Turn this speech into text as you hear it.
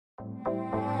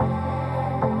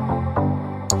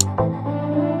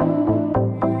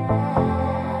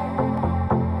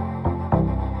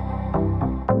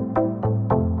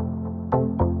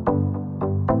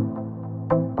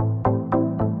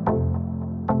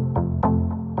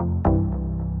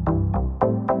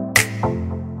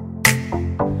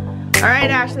right,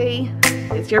 Ashley,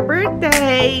 it's your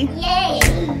birthday. Yay!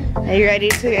 Are you ready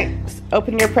to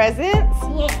open your presents?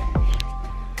 Yeah.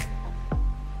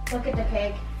 Look at the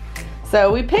cake.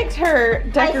 So we picked her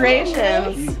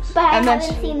decorations. But I and then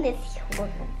haven't seen this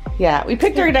one. Yeah, we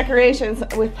picked her decorations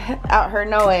without her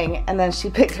knowing, and then she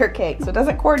picked her cake. So it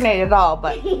doesn't coordinate at all,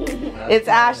 but it's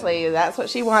Ashley. That's what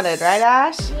she wanted, right,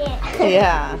 Ash? Yeah.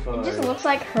 Yeah. It just looks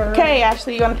like her. Okay,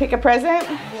 Ashley, you want to pick a present?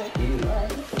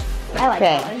 I like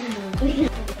Okay. that one.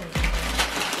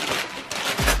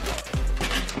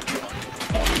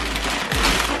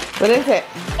 What is it?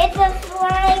 It's a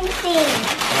slime thing.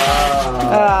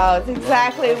 Oh, it's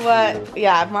exactly what,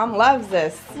 yeah, Mom loves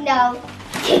this. No.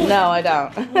 No, I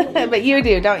don't. But you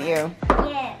do, don't you?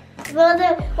 Yeah. Well,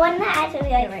 the one that actually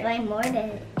likes slime more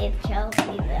than is Chelsea,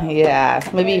 though. Yeah,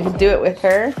 maybe you can do it with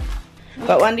her.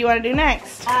 What one do you want to do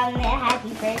next? Happy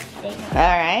birthday.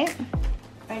 All right.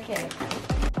 Okay.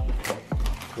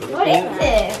 What is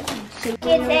this?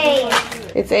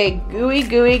 It's a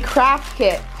gooey craft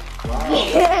kit.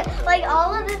 Like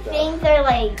all of the things are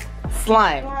like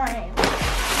Slime. slime.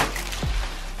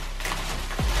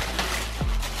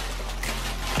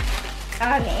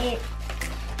 It's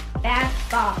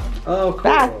bath bomb. Oh, cool.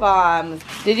 Bath bombs.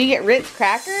 Did you get Ritz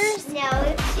crackers? No,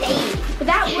 it's tape. But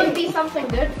that would be something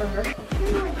good for her.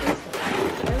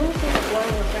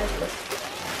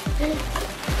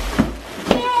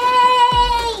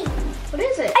 Yay! What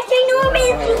is it? A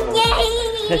ginormous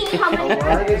yay! How many?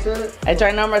 What is it? A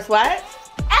ginormous what?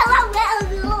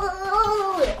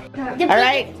 LOL! The All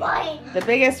right. biggest one. The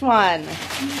biggest one.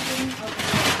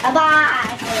 A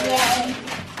box. Yay!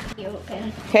 You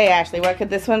open. Okay, Ashley, what could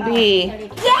this one be? Yay!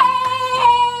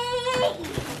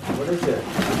 What is it?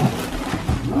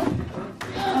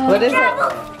 What is it?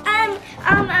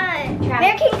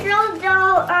 American Girl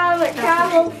doll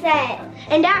travel set.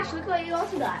 And Dash, look what you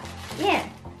also got. Yeah.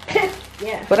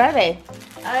 Yeah. What are they?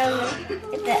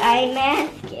 It's the eye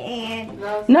mask and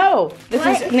No, this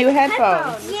is new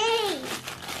headphones. yay!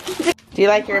 Do you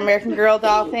like your American Girl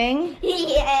doll thing?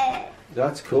 Yeah.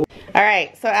 That's cool. All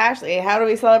right, so Ashley, how do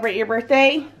we celebrate your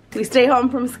birthday? We stay home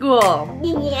from school.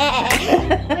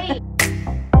 Yeah. Wait.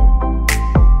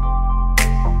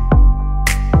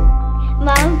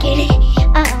 Mom, get it?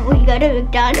 We go to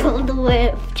McDonald's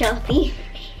with Chelsea.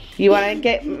 You want to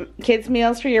get kids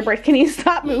meals for your birthday? Can you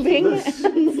stop moving?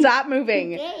 Stop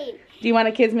moving. Yay. Do you want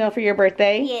a kids meal for your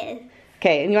birthday? Yes.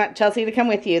 Okay, and you want Chelsea to come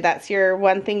with you? That's your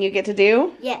one thing you get to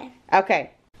do? Yes.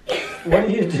 Okay. What are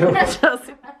you doing?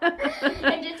 Chelsea.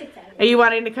 I'm just excited. Are you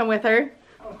wanting to come with her?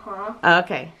 Uh-huh.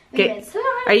 Okay.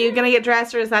 Are you going to get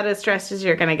dressed, or is that as stressed as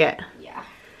you're going to get? Yeah.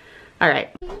 All right.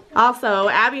 Also,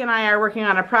 Abby and I are working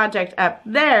on a project up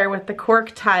there with the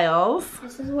cork tiles.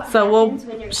 This is what So we'll happens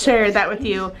when you're share that with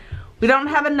you. We don't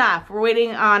have enough. We're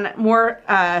waiting on more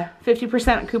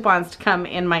 50% coupons to come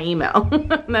in my email.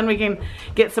 And then we can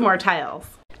get some more tiles.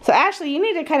 So Ashley, you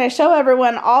need to kind of show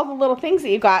everyone all the little things that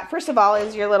you got. First of all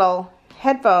is your little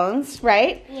headphones,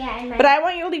 right? Yeah. And But I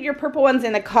want you to leave your purple ones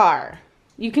in the car.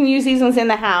 You can use these ones in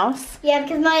the house. yeah,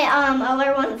 because my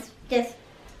other ones just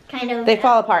kind of. They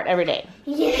fall apart every day.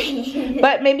 Yeah.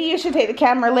 But maybe you should take the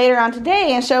camera later on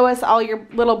today and show us all your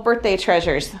little birthday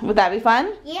treasures. Would that be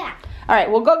fun? Yeah. All right,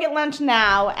 we'll go get lunch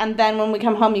now, and then when we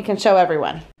come home, you can show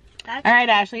everyone. All right,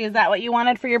 Ashley, is that what you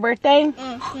wanted for your birthday?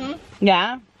 Mhm.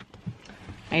 Yeah?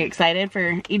 Are you excited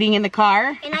for eating in the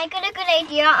car? And I got a good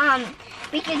idea.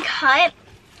 We can cut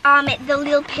the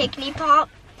little picnic pop.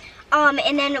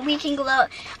 And then we can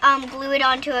glue it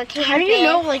onto a canvas. How do you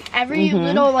know like every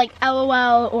little like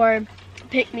LOL or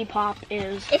Pick Me Pop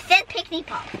is? It said picnic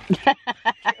pop.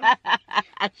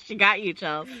 She got you,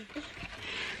 Chelsea.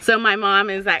 So my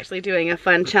mom is actually doing a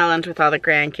fun challenge with all the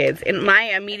grandkids. In my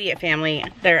immediate family,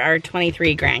 there are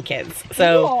 23 grandkids.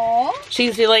 So Aww.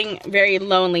 she's feeling very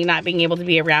lonely not being able to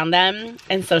be around them.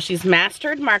 And so she's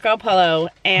mastered Marco Polo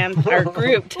and our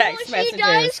group text messages. She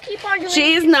does keep on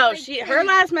doing Her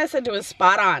last message was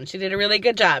spot on. She did a really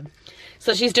good job.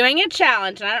 So she's doing a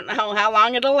challenge, and I don't know how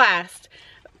long it'll last,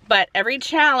 but every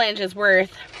challenge is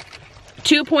worth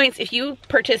 2 points if you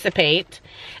participate,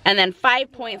 and then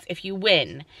 5 points if you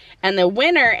win. And the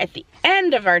winner at the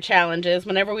end of our challenges,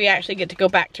 whenever we actually get to go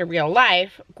back to real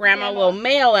life, Grandma will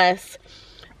mail us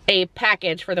a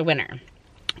package for the winner.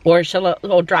 Or she'll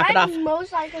drop it off.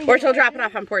 Most likely Or she'll drop it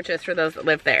off on porches for those that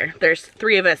live there. There's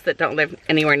 3 of us that don't live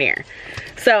anywhere near.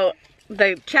 So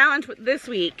the challenge this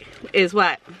week is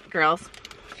what, girls?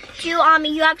 you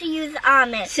have to use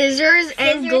Scissors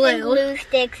and glue.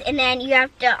 sticks, and then you have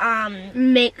to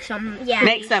Make some. yeah.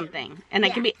 Make something. And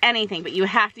it can be anything, but you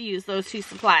have to use those two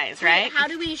supplies, right? How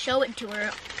do we show it to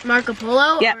her? Marco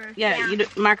Polo? Yep, Or? yeah. You do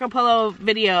Marco Polo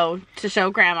video to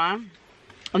show Grandma.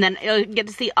 And then you'll get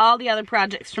to see all the other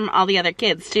projects from all the other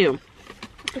kids, too.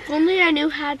 If only I knew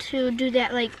how to do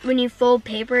that, like when you fold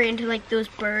paper into like those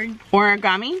birds.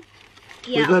 Origami.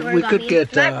 Yeah, we could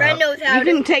get. My friend knows how You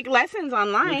to. can take lessons You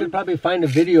online. could probably find a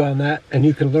video on that, and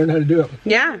you can learn how to do it.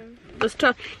 Yeah. It's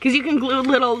tough. Because you can glue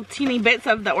little teeny bits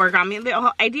of the origami. The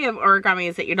whole idea of origami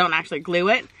is that you don't actually glue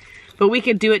it. But we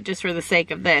could do it just for the sake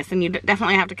of this. And you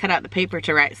definitely have to cut out the paper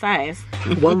to right size.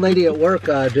 One lady at work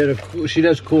she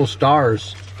does cool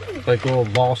stars, like little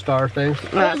ball star things.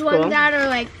 That's Those ones cool. that are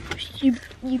like, you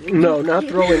No, not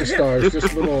throwing stars,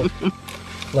 just little,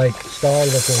 like, star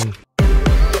looking.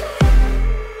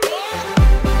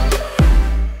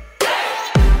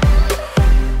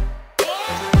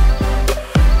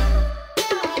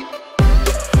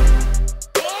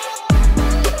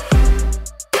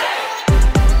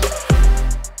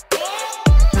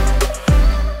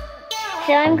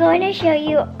 So I'm going to show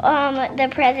you the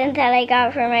present that I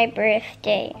got for my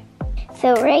birthday.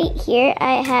 So right here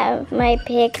I have my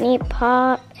picnic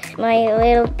pot, my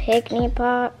little picnic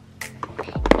pot,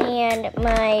 and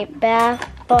my bath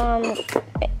bomb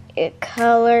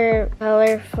color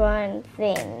fun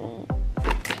thing,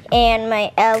 and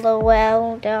my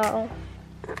LOL doll.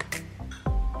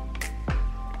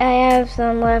 I have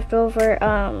some leftover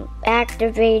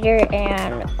activator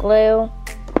and glue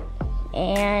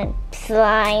and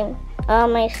slime, all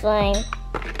my slime.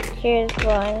 Here's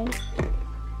one.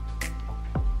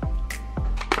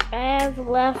 I have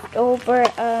leftover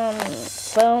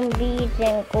foam beads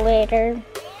and glitter,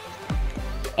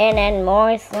 and then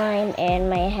more slime and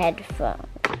my headphones.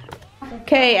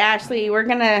 Okay, Ashley, we're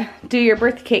gonna do your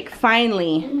birthday cake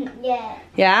finally. Yeah.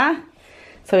 Yeah?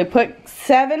 So we put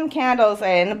 7 candles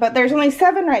in, but there's only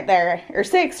 7 right there, or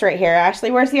 6 right here.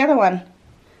 Ashley, where's the other one?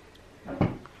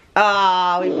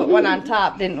 Oh, we put one on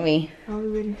top, didn't we? Are we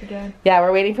waiting for Dad? Yeah,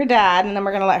 we're waiting for Dad, and then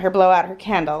we're gonna let her blow out her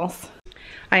candles.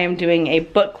 I am doing a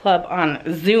book club on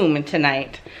Zoom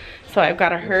tonight, so I've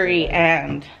gotta hurry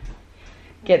and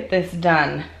get this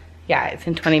done. Yeah, it's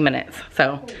in 20 minutes.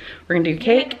 So we're gonna do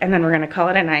cake, and then we're gonna call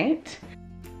it a night.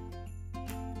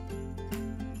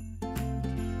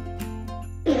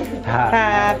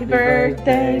 Happy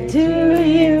birthday to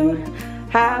you.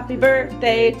 Happy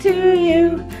birthday to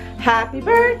you. Happy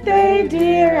birthday,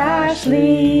 dear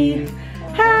Ashley.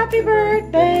 Happy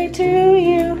birthday to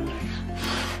you.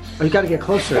 Oh, you gotta get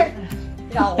closer.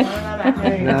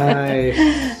 Nice.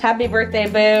 Happy birthday,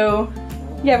 Boo.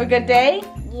 You have a good day?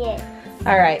 Yes.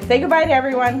 All right, say goodbye to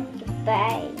everyone.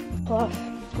 Bye. Oh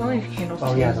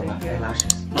yeah, the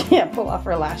lashes. Yeah, pull off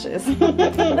her lashes. Here,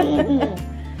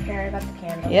 I got the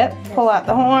candle. Yep, pull out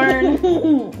the horn.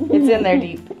 It's in there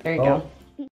deep. There you go.